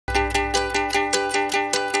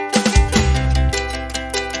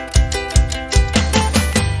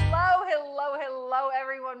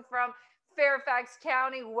Fairfax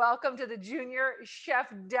County. Welcome to the Junior Chef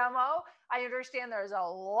Demo. I understand there's a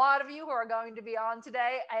lot of you who are going to be on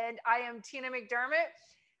today, and I am Tina McDermott,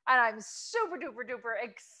 and I'm super duper duper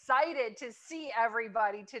excited to see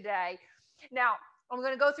everybody today. Now, I'm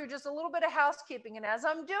going to go through just a little bit of housekeeping, and as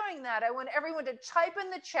I'm doing that, I want everyone to type in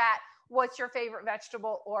the chat, what's your favorite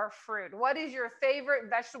vegetable or fruit? What is your favorite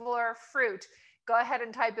vegetable or fruit? Go ahead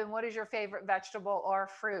and type in what is your favorite vegetable or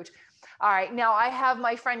fruit. All right, now I have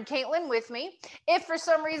my friend Caitlin with me. If for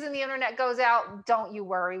some reason the internet goes out, don't you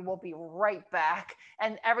worry, we'll be right back.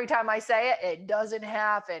 And every time I say it, it doesn't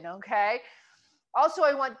happen, okay? Also,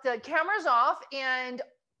 I want the cameras off, and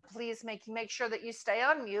please make sure that you stay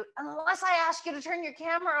on mute unless I ask you to turn your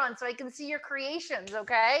camera on so I can see your creations,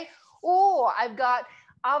 okay? Oh, I've got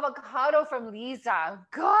avocado from Lisa.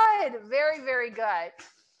 Good, very, very good.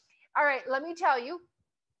 All right, let me tell you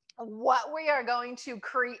what we are going to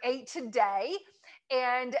create today,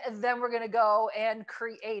 and then we're going to go and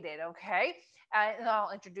create it, okay? And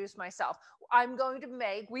I'll introduce myself. I'm going to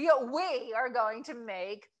make, we are going to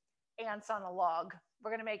make ants on a log.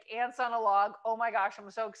 We're going to make ants on a log. Oh my gosh, I'm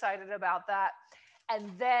so excited about that. And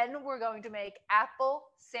then we're going to make apple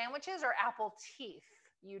sandwiches or apple teeth.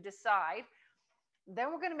 You decide.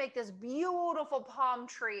 Then we're going to make this beautiful palm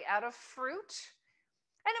tree out of fruit.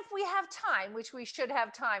 And if we have time, which we should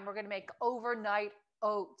have time, we're going to make overnight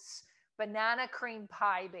oats, banana cream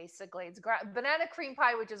pie, basically. It's banana cream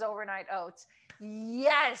pie, which is overnight oats.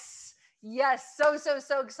 Yes, yes, so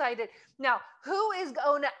excited. Now, who is in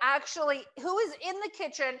the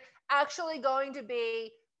kitchen actually going to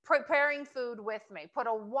be preparing food with me? Put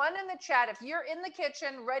a 1 in the chat if you're in the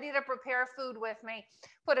kitchen ready to prepare food with me.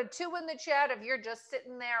 Put a 2 in the chat if you're just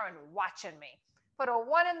sitting there and watching me. Put a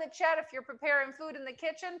 1 in the chat if you're preparing food in the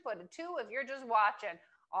kitchen. Put a 2 if you're just watching.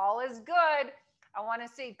 All is good. I want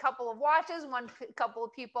to see a couple of watches. Couple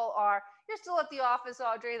of people are, you're still at the office,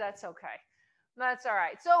 Audrey. That's okay. That's all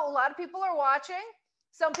right. So a lot of people are watching.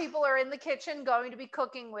 Some people are in the kitchen going to be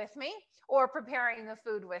cooking with me or preparing the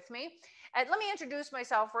food with me. And let me introduce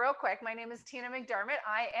myself real quick. My name is Tina McDermott.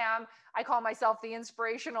 I call myself the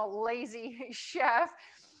inspirational lazy chef.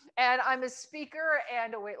 And I'm a speaker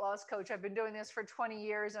and a weight loss coach. I've been doing this for 20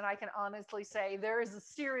 years, and I can honestly say there is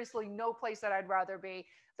seriously no place that I'd rather be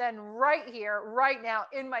than right here, right now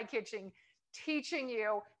in my kitchen, teaching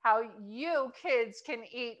you how you kids can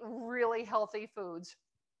eat really healthy foods.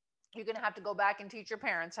 You're going to have to go back and teach your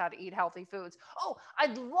parents how to eat healthy foods. Oh,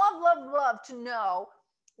 I'd love to know,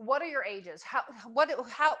 what are your ages?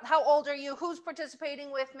 How old are you? Who's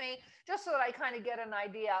participating with me? Just so that I kind of get an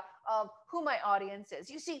idea of who my audience is.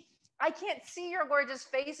 You see, I can't see your gorgeous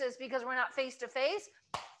faces because we're not face to face,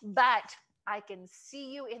 but I can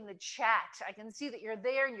see you in the chat. I can see that you're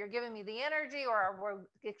there and you're giving me the energy, or we're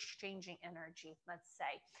exchanging energy, let's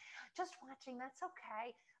say. Just watching, that's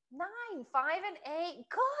okay. 9, 5, and 8.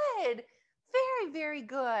 Good. Very, very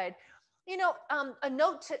good. You know, a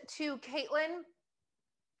note to Caitlin,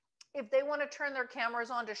 if they want to turn their cameras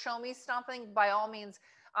on to show me something, by all means,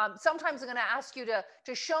 sometimes I'm going to ask you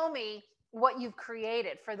to show me what you've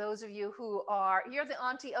created. For those of you who you're the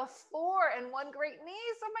auntie of 4 and 1 great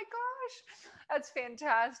niece. Oh my gosh, that's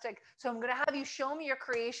fantastic. So I'm going to have you show me your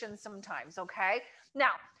creations sometimes, okay?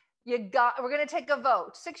 Now, we're going to take a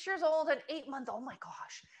vote. 6 years old and 8 months. Oh my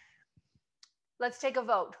gosh. Let's take a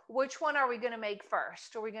vote. Which one are we going to make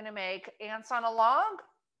first? Are we going to make ants on a log,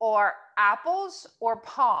 or apples, or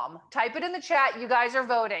palm? Type it in the chat. You guys are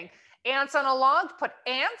voting. Ants on a log, put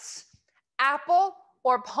ants, apple,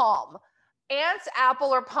 or palm. Ants, apple,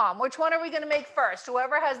 or palm. Which one are we going to make first?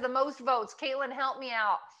 Whoever has the most votes. Caitlin, help me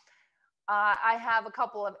out. I have a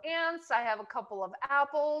couple of ants. I have a couple of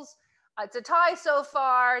apples. It's a tie so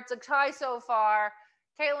far.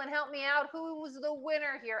 Caitlin, help me out. Who's the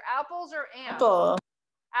winner here? Apples or ants? Apple.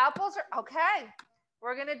 Apples are, okay.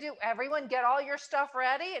 We're going to do, everyone get all your stuff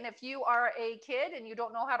ready. And if you are a kid and you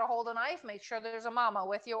don't know how to hold a knife, make sure there's a mama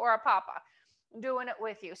with you or a papa doing it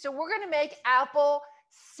with you. So we're going to make apple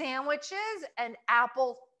sandwiches and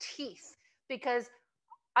apple teeth because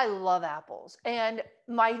I love apples. And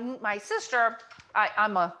my sister,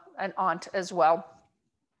 I'm an aunt as well.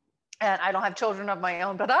 And I don't have children of my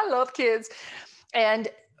own, but I love kids. And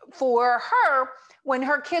for her, when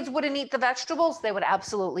her kids wouldn't eat the vegetables, they would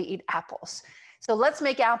absolutely eat apples. So let's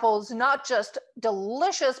make apples not just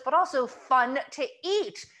delicious, but also fun to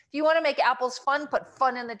eat. If you want to make apples fun, put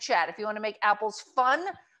fun in the chat. If you want to make apples fun,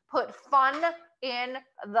 put fun in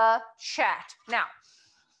the chat. Now,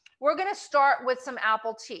 we're going to start with some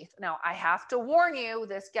apple teeth. Now, I have to warn you,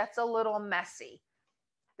 this gets a little messy.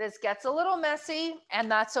 And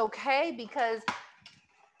that's okay because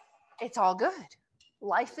it's all good.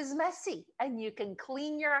 life is messy and you can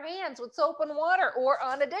clean your hands with soap and water or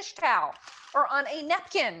on a dish towel or on a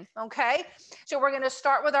napkin, okay? So we're gonna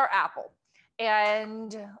start with our apple.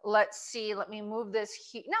 And let's see, let me move this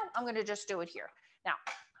here. No, I'm gonna just do it here. Now,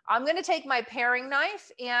 I'm gonna take my paring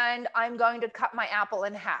knife and I'm going to cut my apple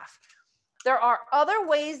in half. There are other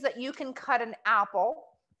ways that you can cut an apple,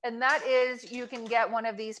 and that is you can get one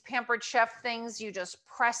of these Pampered Chef things. You just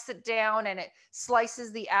press it down and it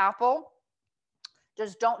slices the apple.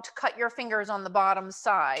 Just don't cut your fingers on the bottom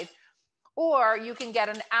side. Or you can get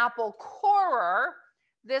an apple corer.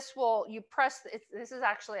 This will, you press, this is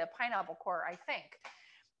actually a pineapple corer, I think.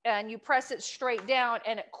 And you press it straight down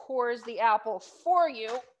and it cores the apple for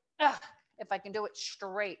you. Ugh, if I can do it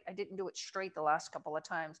straight. I didn't do it straight the last couple of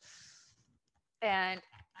times. And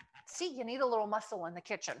see, you need a little muscle in the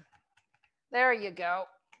kitchen. There you go.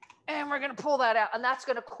 And we're going to pull that out. And that's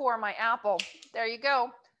going to core my apple. There you go.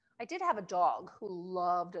 I did have a dog who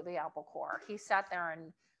loved the apple core. He sat there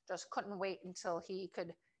and just couldn't wait until he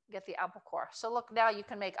could get the apple core. So look, now you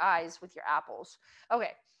can make eyes with your apples.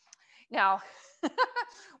 Okay. Now,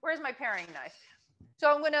 where's my paring knife?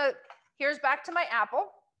 So I'm going to, here's back to my apple.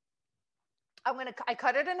 I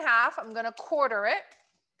cut it in half. I'm going to quarter it.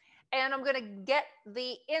 And I'm going to get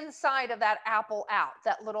the inside of that apple out,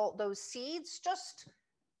 those seeds, just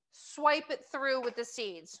swipe it through with the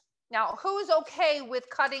seeds. Now, who's okay with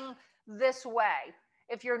cutting this way?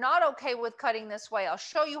 If you're not okay with cutting this way, I'll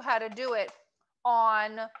show you how to do it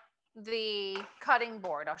on the cutting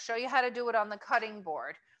board. I'll show you how to do it on the cutting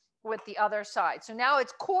board with the other side. So now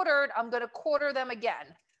it's quartered. I'm going to quarter them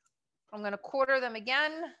again. I'm going to quarter them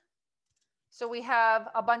again. So we have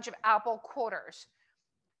a bunch of apple quarters.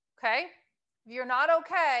 Okay, if you're not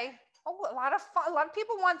okay, a lot of fun. A lot of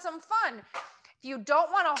people want some fun. If you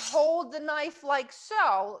don't want to hold the knife like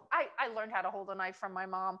so, I learned how to hold a knife from my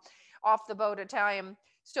mom off the boat Italian.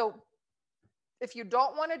 So if you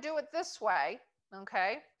don't want to do it this way,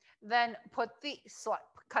 okay, then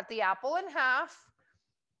cut the apple in half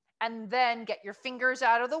and then get your fingers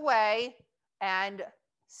out of the way and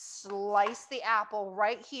slice the apple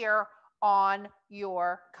right here on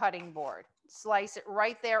your cutting board. Slice it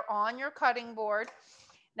right there on your cutting board.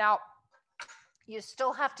 Now, you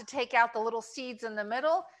still have to take out the little seeds in the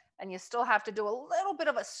middle, and you still have to do a little bit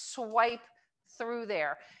of a swipe through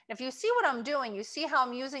there. And if you see what I'm doing, you see how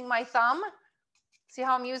I'm using my thumb? See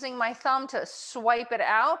how I'm using my thumb to swipe it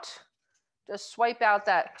out? Just swipe out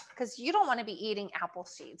that, because you don't want to be eating apple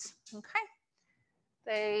seeds, okay?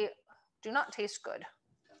 They do not taste good.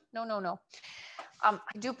 No, no, no. I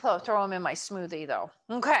do throw them in my smoothie though.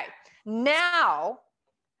 Okay. Now,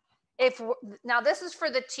 now this is for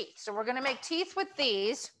the teeth. So we're going to make teeth with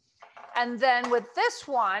these. And then with this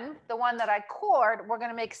one, the one that I cored, we're going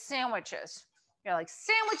to make sandwiches. You're like,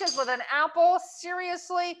 sandwiches with an apple?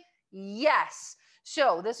 Seriously? Yes.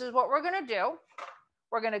 So this is what we're going to do.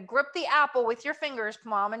 We're going to grip the apple with your fingers,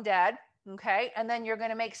 Mom and Dad. Okay. And then you're going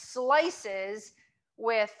to make slices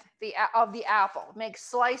of the apple. Make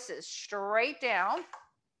slices straight down.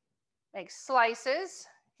 Make slices.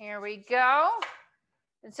 Here we go.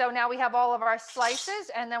 And so now we have all of our slices,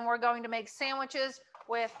 and then we're going to make sandwiches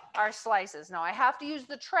with our slices. Now I have to use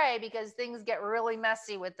the tray because things get really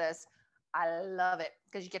messy with this. I love it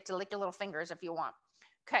because you get to lick your little fingers if you want.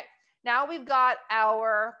 Okay, now we've got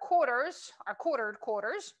our quarters, our quartered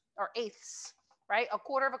quarters, or eighths, right? A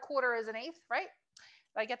quarter of a quarter is an eighth, right?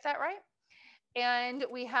 Did I get that right? And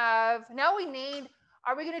we have, now we need,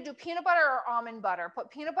 are we going to do peanut butter or almond butter? Put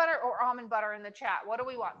peanut butter or almond butter in the chat. What do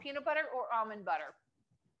we want? Peanut butter or almond butter?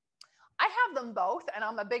 I have them both, and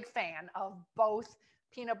I'm a big fan of both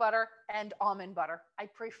peanut butter and almond butter. I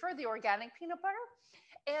prefer the organic peanut butter.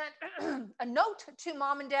 And a note to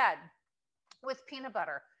Mom and Dad with peanut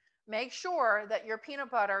butter. Make sure that your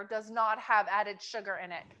peanut butter does not have added sugar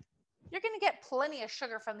in it. You're going to get plenty of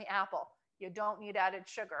sugar from the apple. You don't need added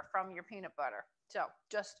sugar from your peanut butter. So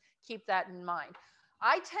just keep that in mind.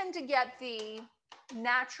 I tend to get the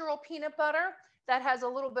natural peanut butter that has a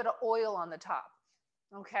little bit of oil on the top.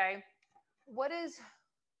 Okay. What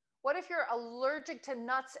if you're allergic to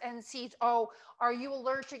nuts and seeds? Oh, are you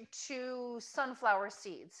allergic to sunflower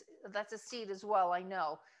seeds? That's a seed as well, I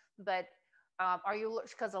know. But are you,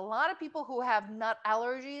 because a lot of people who have nut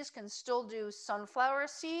allergies can still do sunflower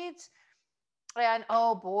seeds. And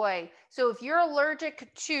oh boy, so if you're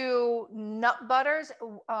allergic to nut butters,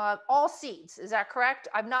 all seeds, is that correct?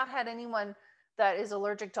 I've not had anyone that is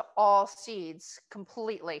allergic to all seeds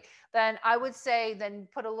completely. Then I would say then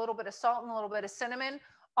put a little bit of salt and a little bit of cinnamon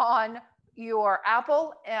on your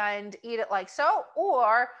apple and eat it like so.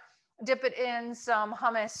 Or dip it in some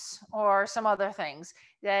hummus or some other things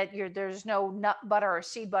that there's no nut butter or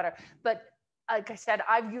seed butter. But like I said,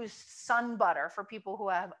 I've used sun butter for people who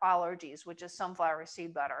have allergies, which is sunflower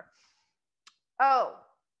seed butter. Oh,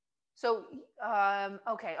 so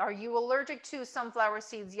okay. Are you allergic to sunflower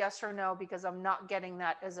seeds? Yes or no? Because I'm not getting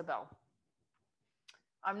that, Isabel.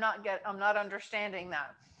 I'm not understanding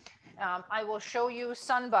that. I will show you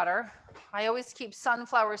sun butter. I always keep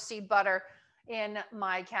sunflower seed butter in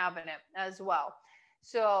my cabinet as well.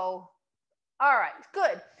 So, all right,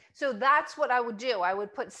 good. So that's what I would do. I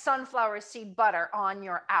would put sunflower seed butter on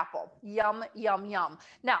your apple. Yum, yum, yum.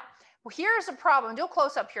 Now, here's a problem. Do a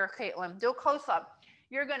close up here, Caitlin. Do a close up.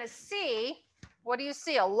 You're going to see, what do you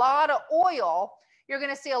see? A lot of oil. You're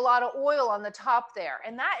going to see a lot of oil on the top there.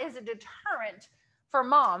 And that is a deterrent for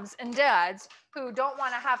moms and dads who don't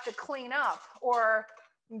want to have to clean up or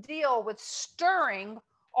deal with stirring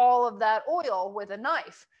all of that oil with a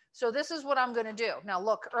knife. So this is what I'm going to do. Now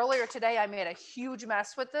look, earlier today I made a huge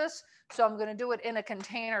mess with this, so I'm going to do it in a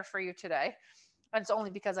container for you today. And it's only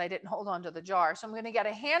because I didn't hold on to the jar. So I'm going to get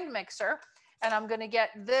a hand mixer, and I'm going to get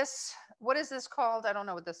this, what is this called? I don't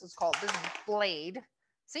know what this is called. This blade.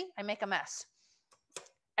 See, I make a mess.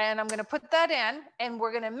 And I'm going to put that in, and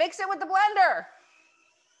we're going to mix it with the blender.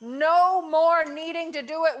 No more needing to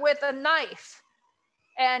do it with a knife.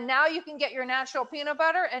 And now you can get your natural peanut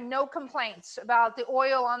butter and no complaints about the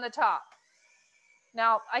oil on the top.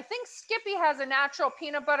 Now, I think Skippy has a natural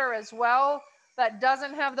peanut butter as well that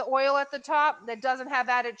doesn't have the oil at the top, that doesn't have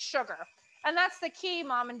added sugar. And that's the key,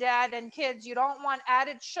 mom and dad and kids. You don't want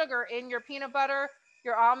added sugar in your peanut butter,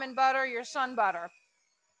 your almond butter, your sun butter.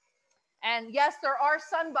 And yes, there are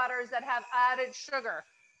sun butters that have added sugar.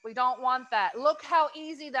 We don't want that. Look how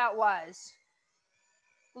easy that was.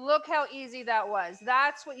 Look how easy that was.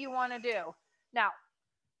 That's what you want to do. Now,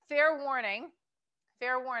 fair warning,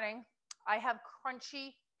 I have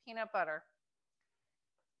crunchy peanut butter.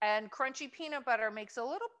 And crunchy peanut butter makes a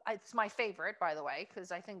little, it's my favorite, by the way,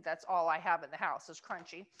 because I think that's all I have in the house is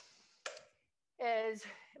crunchy, it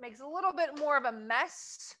makes a little bit more of a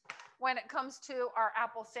mess when it comes to our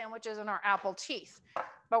apple sandwiches and our apple teeth.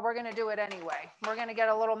 But we're going to do it anyway. We're going to get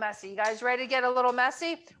a little messy. You guys ready to get a little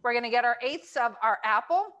messy? We're going to get our eighths of our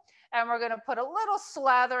apple, and we're going to put a little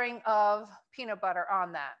slathering of peanut butter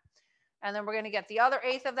on that. And then we're going to get the other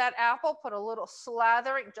eighth of that apple, put a little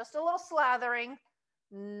slathering, just a little slathering,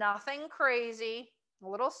 nothing crazy, a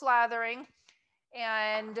little slathering.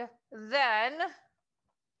 And then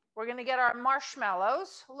we're going to get our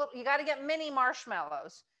marshmallows. You got to get mini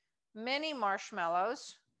marshmallows,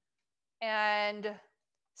 and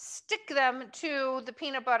stick them to the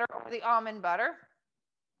peanut butter or the almond butter.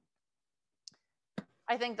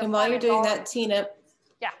 I think the and while you're doing that, Tina.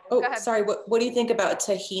 Yeah. Oh, sorry. What do you think about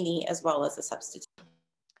tahini as well as a substitute?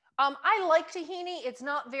 I like tahini. It's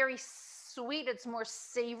not very sweet. It's more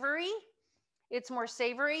savory.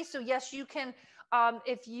 So yes, you can,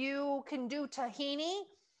 if you can do tahini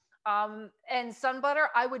and sun butter,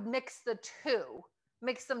 I would mix the two.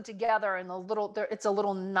 Mix them together in it's a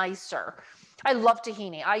little nicer. I love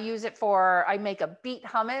tahini. I use it I make a beet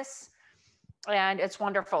hummus, and it's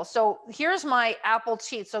wonderful. So here's my apple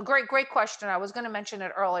teeth. So great question. I was going to mention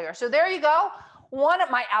it earlier. So there you go. One of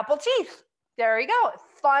my apple teeth. There you go.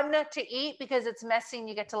 Fun to eat because it's messy and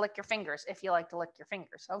you get to lick your fingers if you like to lick your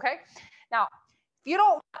fingers. Okay. Now, you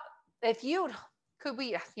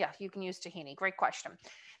can use tahini. Great question.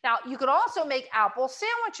 Now, you could also make apple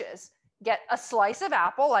sandwiches. Get a slice of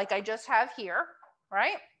apple like I just have here,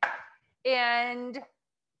 right? And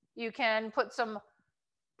you can put some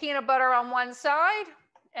peanut butter on one side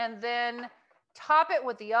and then top it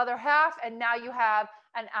with the other half. And now you have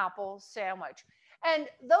an apple sandwich. And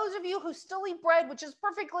those of you who still eat bread, which is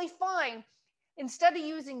perfectly fine, instead of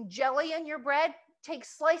using jelly in your bread, take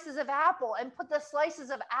slices of apple and put the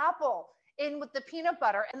slices of apple in with the peanut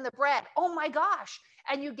butter and the bread. Oh my gosh.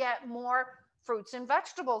 And you get more fruits and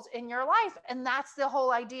vegetables in your life. And that's the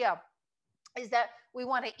whole idea, is that we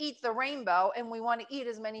want to eat the rainbow and we want to eat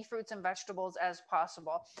as many fruits and vegetables as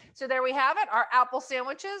possible. So there we have it, our apple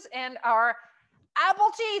sandwiches and our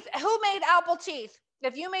apple teeth. Who made apple teeth?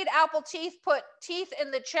 If you made apple teeth, put teeth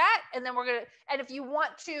in the chat, and then and if you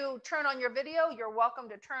want to turn on your video, you're welcome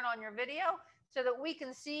to turn on your video so that we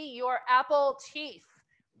can see your apple teeth.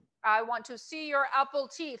 I want to see your apple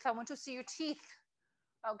teeth. I want to see your teeth.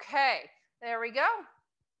 Okay. There we go.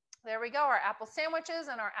 Our apple sandwiches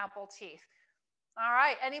and our apple teeth. All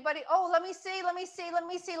right. Anybody? Oh, let me see.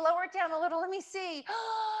 Lower it down a little. Let me see.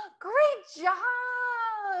 Great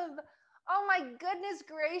job. Oh my goodness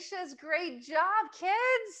gracious. Great job,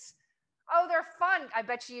 kids. Oh, they're fun. I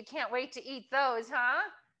bet you can't wait to eat those, huh?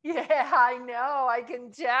 Yeah, I know. I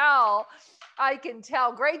can tell. I can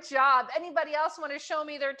tell. Great job. Anybody else want to show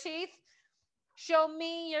me their teeth? Show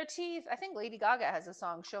me your teeth. I think Lady Gaga has a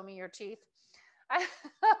song, Show Me Your Teeth.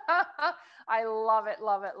 I love it,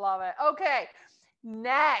 love it, love it. Okay,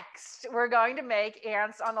 next we're going to make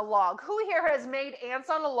ants on a log. Who here has made ants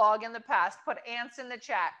on a log in the past? Put ants in the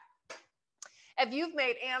chat. If you've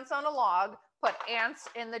made ants on a log, put ants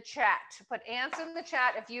in the chat. Put ants in the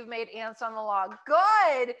chat if you've made ants on a log.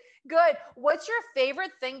 Good, good. What's your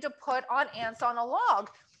favorite thing to put on ants on a log?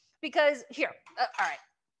 Because here, all right,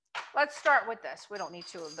 let's start with this. We don't need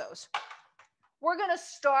two of those. We're going to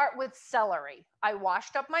start with celery. I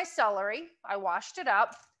washed up my celery. I washed it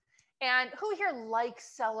up. And who here likes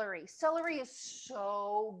celery? Celery is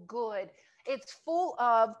so good. It's full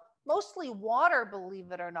of mostly water,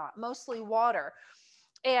 believe it or not, mostly water.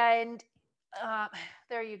 And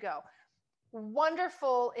there you go.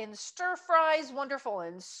 Wonderful in stir fries, wonderful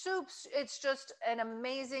in soups. It's just an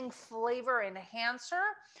amazing flavor enhancer.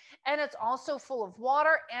 And it's also full of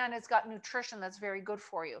water, and it's got nutrition that's very good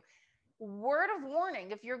for you. Word of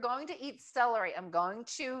warning, if you're going to eat celery, I'm going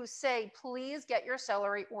to say, please get your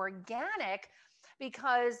celery organic,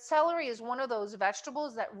 because celery is one of those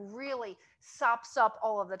vegetables that really sops up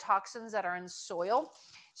all of the toxins that are in soil.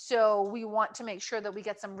 So we want to make sure that we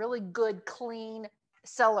get some really good, clean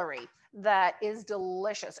celery that is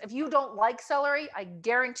delicious. If you don't like celery, I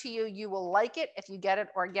guarantee you, you will like it if you get it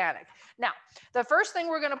organic. Now, the first thing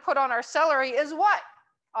we're going to put on our celery is what?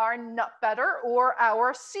 Our nut butter or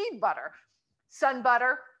our seed butter, sun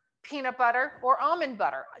butter, peanut butter, or almond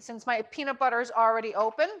butter. Since my peanut butter is already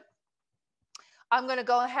open, I'm going to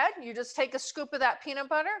go ahead. You just take a scoop of that peanut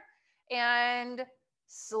butter and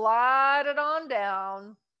slide it on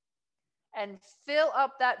down and fill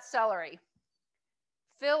up that celery.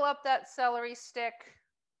 Fill up that celery stick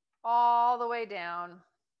all the way down.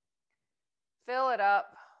 Fill it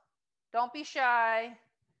up. Don't be shy.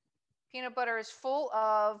 Peanut butter is full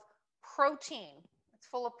of protein. It's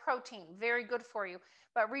full of protein, very good for you.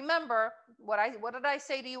 But remember, what did I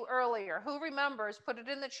say to you earlier? Who remembers, put it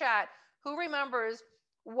in the chat, who remembers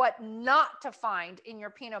what not to find in your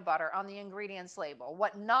peanut butter on the ingredients label?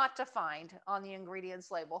 What not to find on the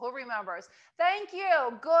ingredients label? Who remembers? Thank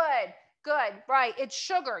you, good, good, right, it's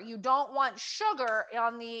sugar. You don't want sugar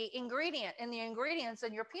on the ingredients in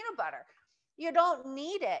your peanut butter. You don't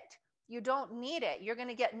need it. You don't need it. You're going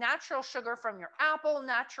to get natural sugar from your apple,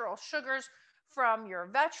 natural sugars from your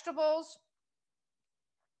vegetables.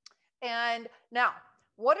 And now,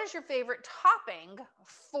 what is your favorite topping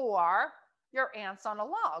for your ants on a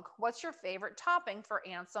log? What's your favorite topping for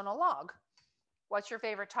ants on a log? What's your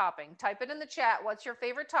favorite topping? Type it in the chat. What's your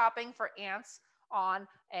favorite topping for ants on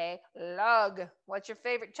a log? What's your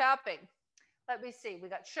favorite topping? Let me see. We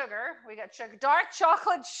got sugar. We got sugar. Dark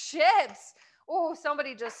chocolate chips. Oh,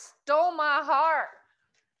 somebody just stole my heart.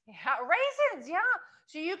 Yeah, raisins, yeah.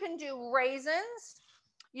 So you can do raisins.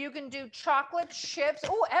 You can do chocolate chips.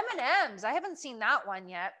 Oh, M&Ms. I haven't seen that one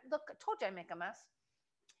yet. Look, I told you I make a mess.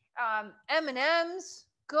 M&Ms,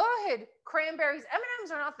 good. Cranberries.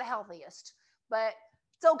 M&Ms are not the healthiest, but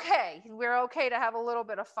it's okay. We're okay to have a little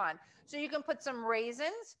bit of fun. So you can put some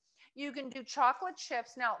raisins. You can do chocolate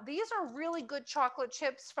chips. Now, these are really good chocolate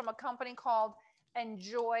chips from a company called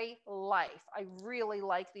Enjoy Life. I really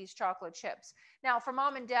like these chocolate chips. Now, for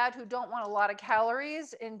mom and dad who don't want a lot of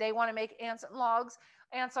calories and they want to make ants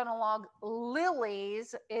on a log,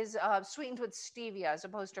 Lily's is sweetened with stevia as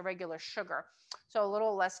opposed to regular sugar. So a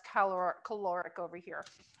little less caloric over here.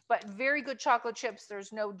 But very good chocolate chips.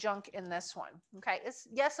 There's no junk in this one. Okay, it's,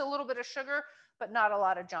 yes, a little bit of sugar, but not a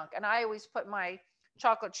lot of junk. And I always put my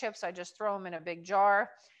chocolate chips, I just throw them in a big jar.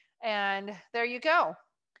 And there you go.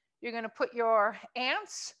 You're going to put your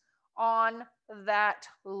ants on that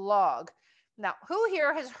log. Now, who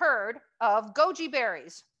here has heard of goji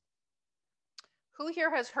berries? Who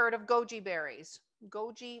here has heard of goji berries?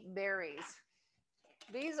 Goji berries.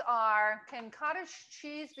 These are, can cottage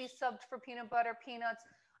cheese be subbed for peanut butter, peanuts?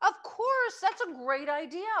 Of course, that's a great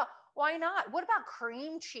idea. Why not? What about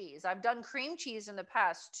cream cheese? I've done cream cheese in the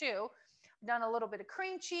past too. I've done a little bit of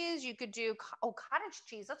cream cheese. You could do, oh, cottage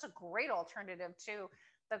cheese. That's a great alternative too.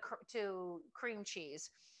 To cream cheese.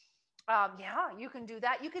 Yeah, you can do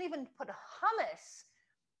that. You can even put hummus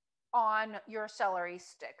on your celery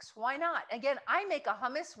sticks. Why not? Again, I make a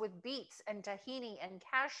hummus with beets and tahini and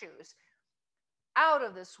cashews. Out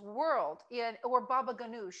of this world. Or baba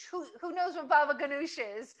ganoush. Who knows what baba ganoush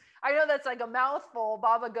is? I know that's like a mouthful,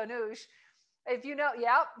 baba ganoush. If you know,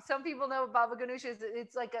 yeah, some people know what baba ganoush is.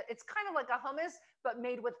 It's kind of like a hummus, but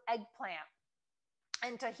made with eggplant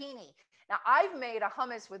and tahini. Now, I've made a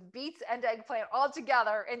hummus with beets and eggplant all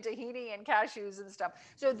together and tahini and cashews and stuff.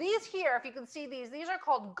 So these here, if you can see these are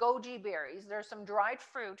called goji berries. They're some dried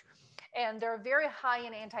fruit, and they're very high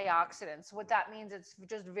in antioxidants. What that means, it's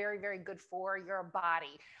just very, very good for your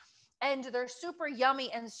body. And they're super yummy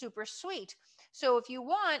and super sweet. So if you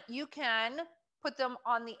want, you can put them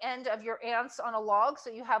on the end of your ants on a log so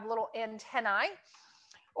you have little antennae,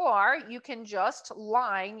 or you can just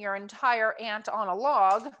line your entire ant on a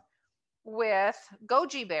log with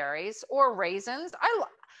goji berries or raisins.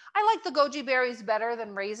 I like the goji berries better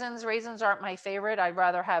than raisins. Raisins aren't my favorite. I'd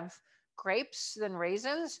rather have grapes than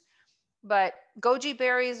raisins. But goji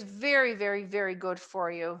berries, very, very, very good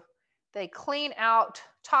for you. They clean out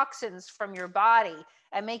toxins from your body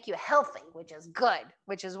and make you healthy, which is good,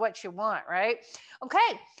 which is what you want, right?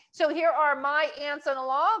 Okay, so here are my ants on a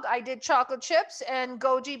log. I did chocolate chips and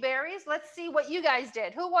goji berries. Let's see what you guys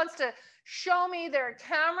did. Who wants to show me their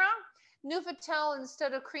camera? Nougatel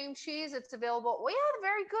instead of cream cheese, it's available. Well, yeah,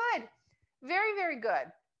 very good. Very, very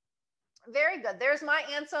good. Very good. There's my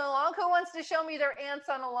ants on a log. Who wants to show me their ants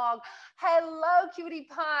on a log? Hello, cutie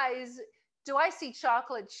pies. Do I see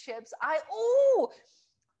chocolate chips? I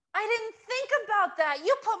didn't think about that.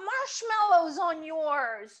 You put marshmallows on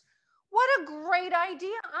yours. What a great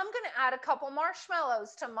idea. I'm going to add a couple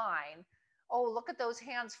marshmallows to mine. Oh, look at those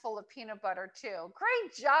hands full of peanut butter too.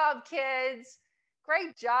 Great job, kids.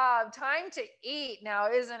 Great job. Time to eat now,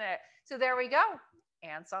 isn't it? So there we go.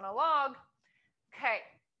 Ants on a log. Okay.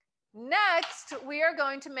 Next, we are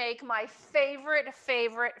going to make my favorite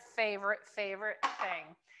thing.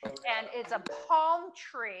 And it's a palm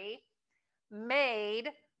tree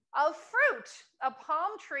made of fruit. A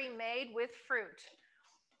palm tree made with fruit.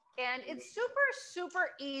 And it's super,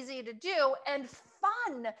 super easy to do and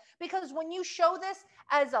fun, because when you show this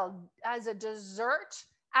as a dessert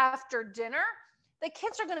after dinner, the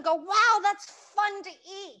kids are going to go, wow, that's fun to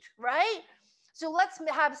eat, right? So let's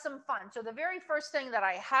have some fun. So the very first thing that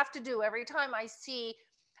I have to do every time I see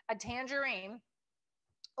a tangerine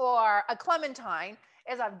or a clementine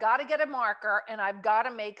is I've got to get a marker and I've got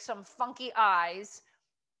to make some funky eyes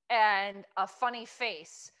and a funny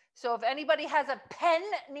face. So if anybody has a pen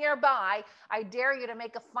nearby, I dare you to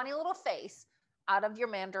make a funny little face out of your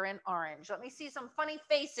mandarin orange. Let me see some funny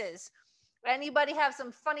faces. Anybody have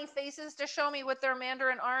some funny faces to show me with their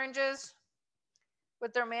mandarin oranges?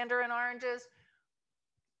 With their mandarin oranges?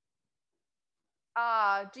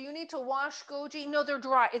 Do you need to wash goji? No, they're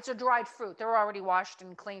dry. It's a dried fruit. They're already washed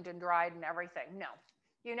and cleaned and dried and everything. No,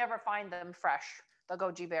 you never find them fresh, the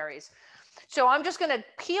goji berries. So I'm just going to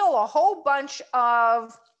peel a whole bunch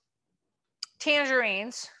of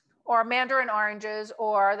tangerines or mandarin oranges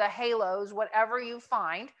or the halos, whatever you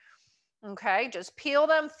find. Okay, just peel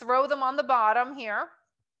them, throw them on the bottom here.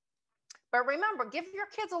 But remember, give your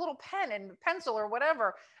kids a little pen and pencil or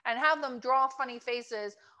whatever and have them draw funny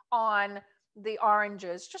faces on the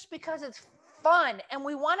oranges, just because it's fun. And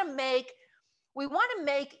we want to make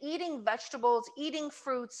eating vegetables, eating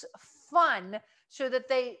fruits fun, so that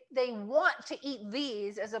they want to eat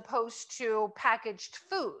these as opposed to packaged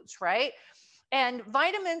foods, right? And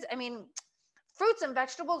vitamins, I mean, fruits and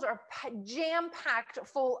vegetables are jam-packed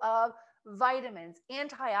full of vitamins,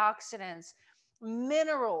 antioxidants,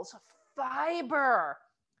 minerals, fiber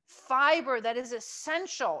that is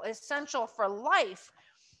essential for life.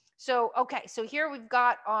 So, okay, so here we've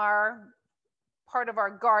got our part of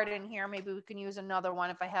our garden here. Maybe we can use another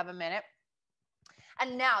one if I have a minute.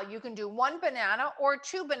 And now you can do 1 banana or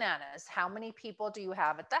 2 bananas. How many people do you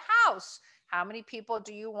have at the house? How many people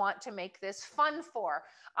do you want to make this fun for?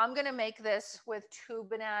 I'm going to make this with 2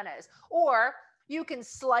 bananas. Or you can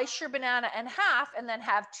slice your banana in half and then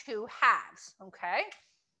have 2 halves. Okay,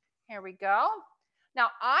 here we go. Now,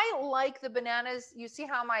 I like the bananas. You see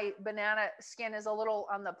how my banana skin is a little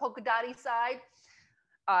on the polka dotty side?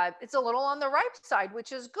 It's a little on the ripe side,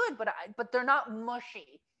 which is good, but they're not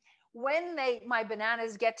mushy. When my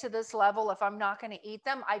bananas get to this level, if I'm not going to eat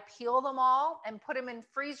them, I peel them all and put them in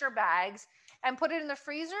freezer bags and put it in the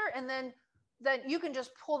freezer. And then you can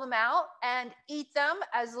just pull them out and eat them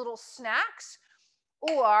as little snacks,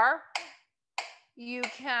 or you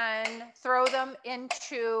can throw them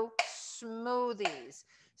into smoothies.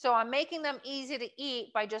 So I'm making them easy to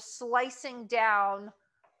eat by just slicing down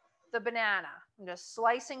the banana. I'm just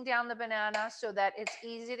slicing down the banana so that it's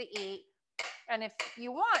easy to eat. And if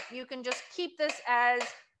you want, you can just keep this as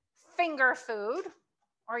finger food,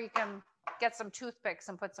 or you can get some toothpicks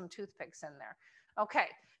and put some toothpicks in there. Okay,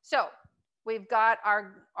 so we've got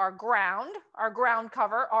our ground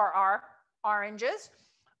cover are our oranges,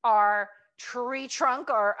 our tree trunk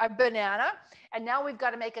or a banana, and now we've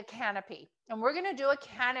got to make a canopy. And we're going to do a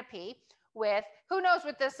canopy with, who knows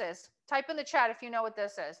what this is? Type in the chat if you know what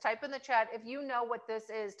this is. Type in the chat if you know what this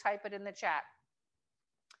is. Type it in the chat.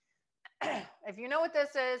 If you know what this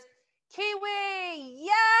is, kiwi.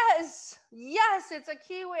 Yes, yes, it's a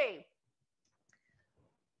kiwi.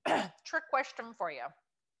 Trick question for you.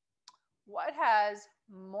 What has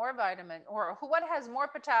more vitamin, or what has more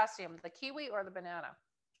potassium, the kiwi or the banana?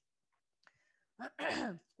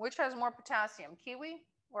 Which has more potassium, kiwi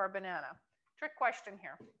or a banana? Trick question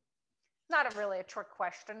here. Not really a trick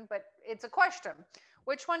question, but it's a question.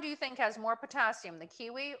 Which one do you think has more potassium, the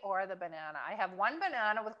kiwi or the banana? I have one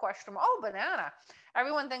banana with question mark. Oh, banana.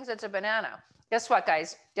 Everyone thinks it's a banana. Guess what,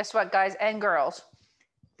 guys? Guess what, guys and girls?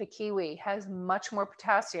 The kiwi has much more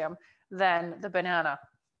potassium than the banana.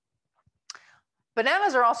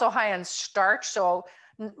 Bananas are also high in starch, so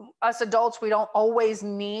us adults, we don't always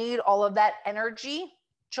need all of that energy.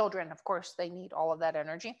 Children, of course, they need all of that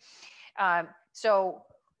energy. So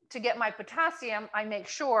to get my potassium, I make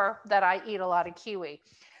sure that I eat a lot of kiwi.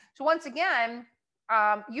 So once again,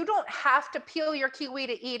 you don't have to peel your kiwi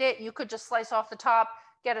to eat it. You could just slice off the top,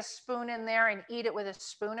 get a spoon in there and eat it with a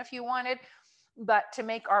spoon if you wanted. But to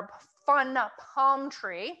make our fun palm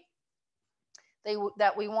tree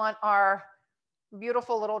that we want our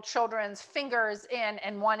beautiful little children's fingers in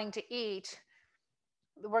and wanting to eat,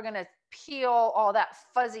 we're going to peel all that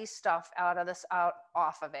fuzzy stuff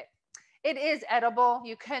off of it. It is edible.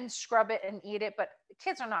 You can scrub it and eat it, but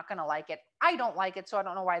kids are not going to like it. I don't like it, so I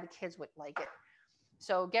don't know why the kids would like it.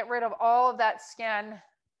 So get rid of all of that skin.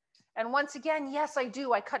 And once again, yes, I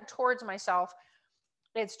do. I cut towards myself.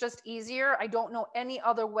 It's just easier. I don't know any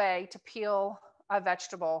other way to peel a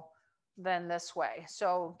vegetable than this way.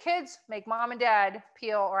 So kids, make mom and dad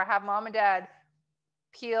peel, or have mom and dad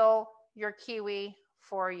peel your kiwi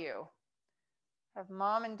for you. Have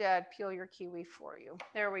mom and dad peel your kiwi for you.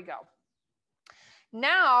 There we go.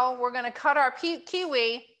 Now we're going to cut our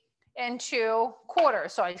kiwi into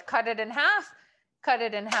quarters. So I cut it in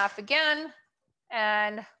half again,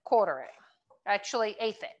 and quarter it. Actually,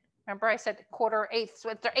 eighth it. Remember I said quarter, eighth, so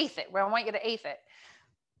it's eighth it. Well, I want you to eighth it.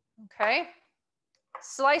 Okay.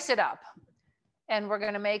 Slice it up. And we're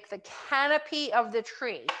going to make the canopy of the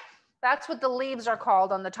tree. That's what the leaves are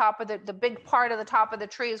called on the top of the big part of the top of the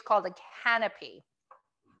tree is called a canopy.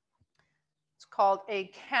 It's called a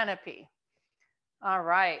canopy. All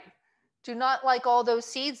right. Do not like all those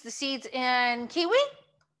seeds, the seeds in kiwi?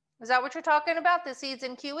 Is that what you're talking about? The seeds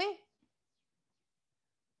in kiwi?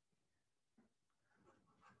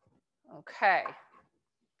 Okay.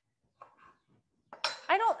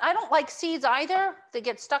 I don't like seeds either. They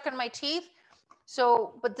get stuck in my teeth.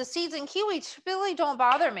 So, but the seeds in kiwi really don't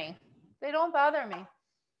bother me. They don't bother me.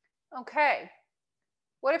 Okay.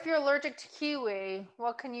 What if you're allergic to kiwi?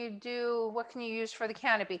 What can you do? What can you use for the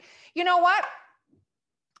canopy? You know what?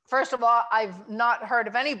 First of all, I've not heard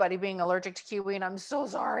of anybody being allergic to kiwi, and I'm so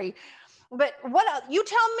sorry. But you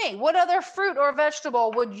tell me, what other fruit or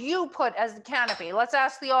vegetable would you put as the canopy? Let's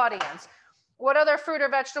ask the audience. What other fruit or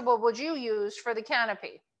vegetable would you use for the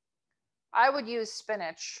canopy? I would use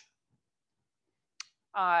spinach.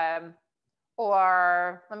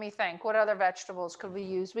 Or let me think, what other vegetables could we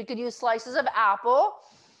use? We could use slices of apple.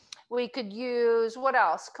 We could use, what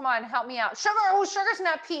else? Come on, help me out. Sugar, oh, sugar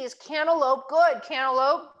snap peas, cantaloupe, good,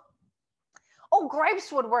 cantaloupe. Oh,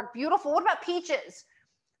 grapes would work, beautiful. What about peaches?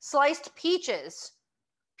 Sliced peaches.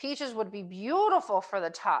 Peaches would be beautiful for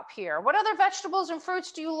the top here. What other vegetables and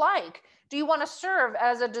fruits do you like? Do you want to serve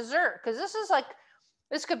as a dessert? Because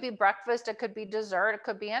this could be breakfast, it could be dessert, it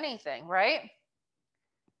could be anything, right?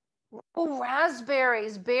 Oh,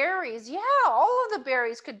 raspberries, berries. Yeah, all of the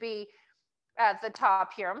berries could be at the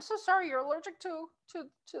top here. I'm so sorry you're allergic to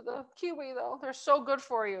the kiwi though. They're so good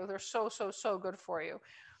for you. They're so good for you.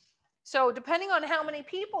 So depending on how many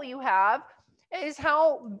people you have is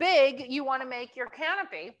how big you want to make your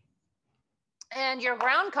canopy and your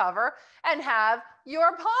ground cover and have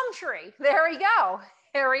your palm tree. There we go.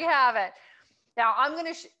 Here we have it. Now I'm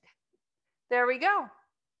going to, there we go.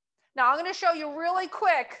 Now I'm going to show you really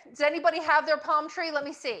quick. Does anybody have their palm tree? Let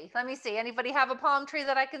me see. Let me see. Anybody have a palm tree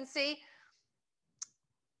that I can see?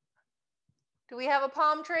 Do we have a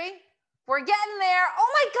palm tree? We're getting there. Oh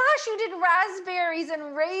my gosh, you did raspberries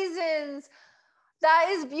and raisins. That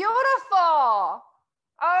is beautiful.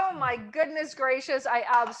 Oh my goodness gracious. I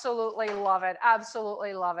absolutely love it.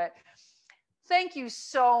 Absolutely love it. Thank you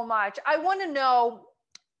so much. I want to know,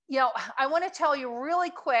 I want to tell you really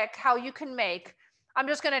quick how you can make, I'm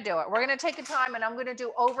just going to do it. We're going to take a time and I'm going to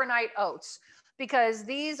do overnight oats because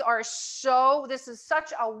this is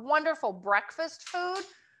such a wonderful breakfast food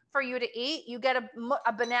for you to eat. You get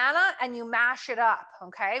a banana and you mash it up.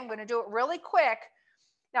 Okay. I'm going to do it really quick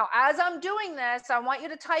Now, as I'm doing this, I want you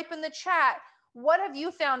to type in the chat, what have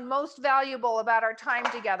you found most valuable about our time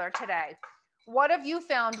together today? What have you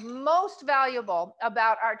found most valuable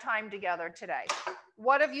about our time together today?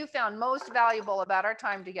 What have you found most valuable about our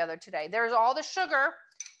time together today? There's all the sugar.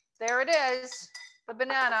 There it is, the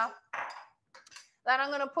banana. Then I'm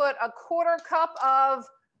going to put a 1/4 cup of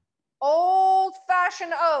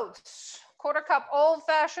old-fashioned oats. 1/4 cup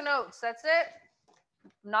old-fashioned oats. That's it.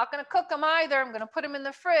 I'm not going to cook them either. I'm going to put them in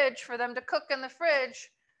the fridge for them to cook in the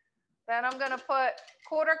fridge. Then I'm going to put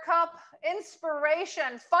 1/4 cup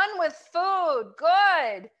inspiration, fun with food.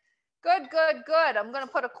 Good. Good, good, good. I'm going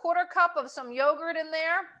to put a 1/4 cup of some yogurt in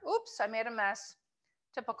there. Oops, I made a mess.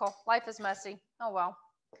 Typical. Life is messy. Oh, well.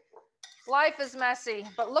 Life is messy,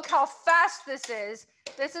 but look how fast this is.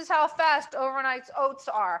 This is how fast overnight oats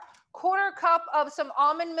are. 1/4 cup of some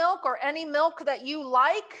almond milk or any milk that you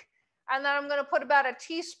like. And then I'm going to put about a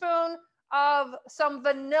teaspoon of some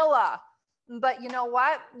vanilla. But you know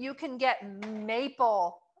what? You can get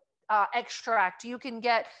maple extract. You can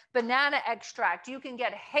get banana extract. You can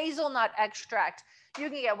get hazelnut extract. You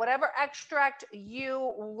can get whatever extract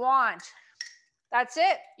you want. That's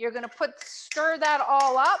it. You're going to stir that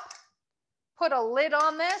all up, put a lid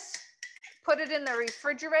on this, put it in the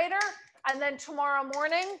refrigerator, and then tomorrow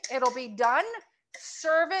morning it'll be done.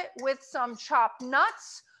 Serve it with some chopped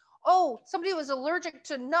nuts. Oh, somebody was allergic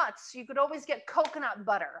to nuts. You could always get coconut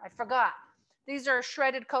butter. I forgot. These are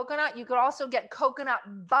shredded coconut. You could also get coconut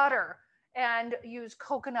butter and use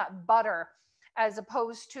coconut butter as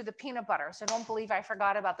opposed to the peanut butter. So don't believe I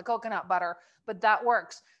forgot about the coconut butter, but that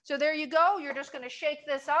works. So there you go. You're just going to shake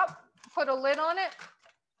this up, put a lid on it,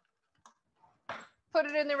 put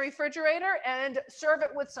it in the refrigerator, and serve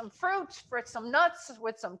it with some fruit, with some nuts,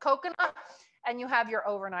 with some coconut, and you have your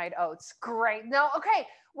overnight oats. Great. Now, okay,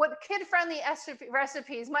 what kid-friendly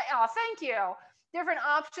recipes? Thank you. Different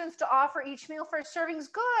options to offer each meal for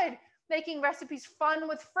servings. Good. Making recipes fun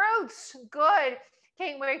with fruits. Good.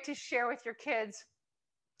 Can't wait to share with your kids.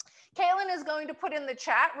 Kaylin is going to put in the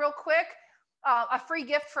chat real quick a free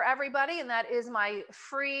gift for everybody, and that is my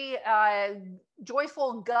free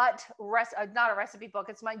Joyful Gut, not a recipe book,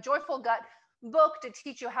 it's my Joyful Gut book to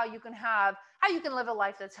teach you how you can live a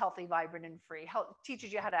life that's healthy, vibrant, and free.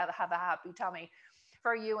 Teaches you how to have a happy tummy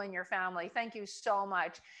for you and your family. Thank you so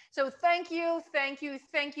much. So thank you,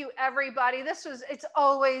 everybody. It's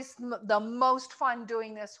always the most fun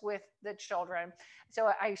doing this with the children.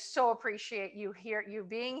 So I so appreciate you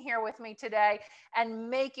being here with me today and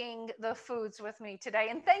making the foods with me today.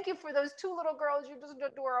 And thank you for those 2 little girls. You're just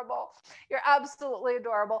adorable. You're absolutely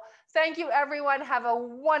adorable. Thank you, everyone. Have a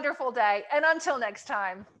wonderful day. And until next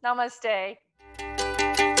time, namaste.